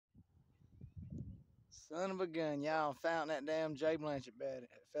Son of a gun, y'all found that damn J. Blanchett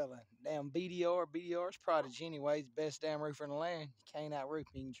fella. Damn BDR's prodigy anyways. Best damn roofer in the land. You can't outroof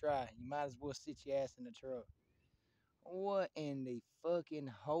me, you can try. You might as well sit your ass in the truck. What in the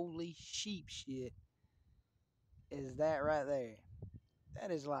fucking holy sheep shit is that right there?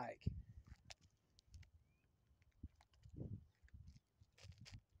 That is like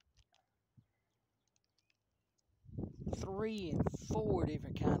three and four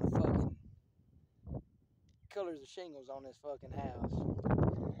different kind of fucking colors of shingles on this fucking house.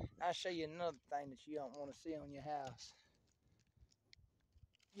 I'll show you another thing that you don't want to see on your house.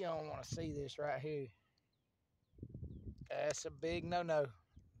 You don't want to see this right here. That's a big no-no.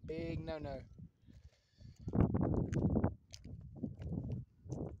 Big no-no.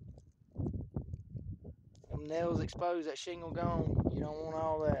 Them nails exposed, that shingle gone. You don't want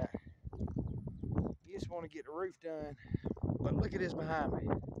all that. You just want to get the roof done. But look at this behind me.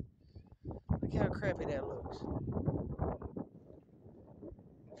 Look how crappy that looks.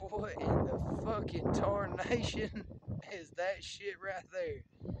 What in the fucking tarnation is that shit right there?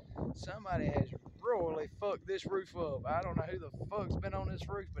 Somebody has royally fucked this roof up. I don't know who the fuck's been on this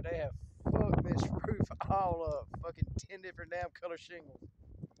roof, but they have fucked this roof all up. Fucking 10 different damn color shingles.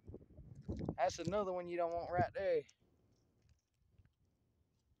 That's another one you don't want right there.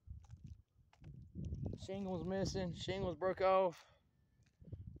 Shingles missing, shingles broke off.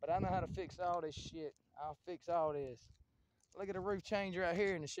 But I know how to fix all this shit. I'll fix all this. Look at the roof change right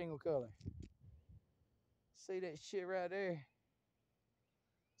here in the shingle color. See that shit right there?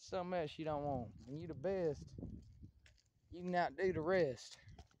 Something else you don't want. And you the best. You can outdo the rest.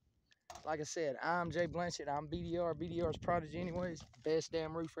 Like I said, I'm J. Blanchett. I'm BDR's prodigy anyways. Best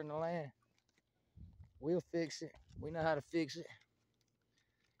damn roofer in the land. We'll fix it. We know how to fix it.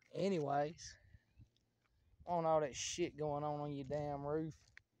 Anyways. On all that shit going on your damn roof.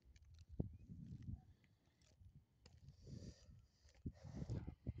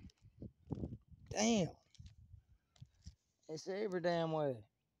 Damn. It's every damn way.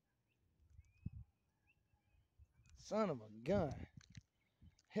 Son of a gun.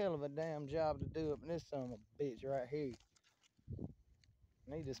 Hell of a damn job to do up in this son of a bitch right here.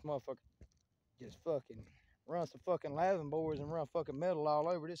 Need this motherfucker just fucking run some fucking laving boards and run fucking metal all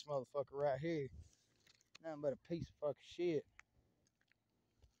over this motherfucker right here. Nothing but a piece of fucking shit.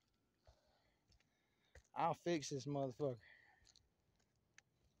 I'll fix this motherfucker.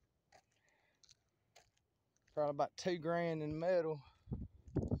 Probably about $2,000 in metal.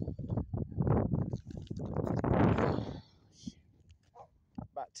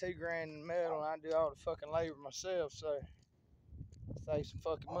 About $2,000 in metal, and I do all the fucking labor myself, so save some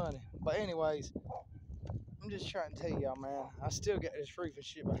fucking money. But anyways, I'm just trying to tell y'all, man, I still got this roofing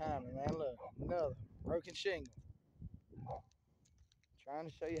shit behind me, man. Look, another broken shingle. Trying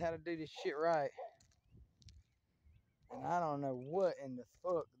to show you how to do this shit right. And I don't know what in the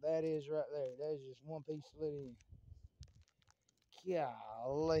fuck that is right there. That's just one piece slid in.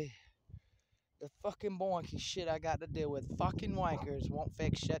 Golly. The fucking boinky shit I got to deal with. Fucking wankers won't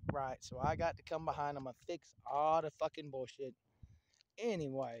fix shit right. So I got to come behind them and fix all the fucking bullshit.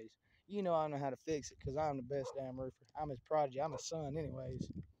 Anyways, you know I know how to fix it because I'm the best damn roofer. I'm his prodigy. I'm his son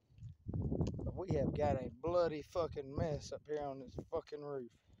anyways. But we have got a bloody fucking mess up here on this fucking roof.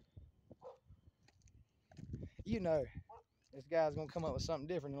 You know, this guy's going to come up with something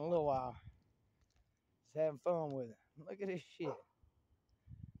different in a little while. Just having fun with it. Look at this shit.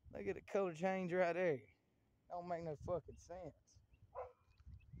 Look at the color change right there. Don't make no fucking sense.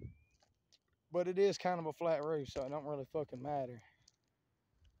 But it is kind of a flat roof, so it don't really fucking matter.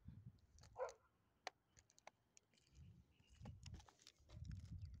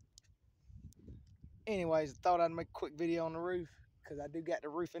 Anyways, I thought I'd make a quick video on the roof because I do got the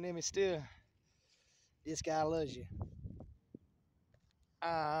roofing in me still. This guy loves you.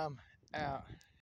 I'm out.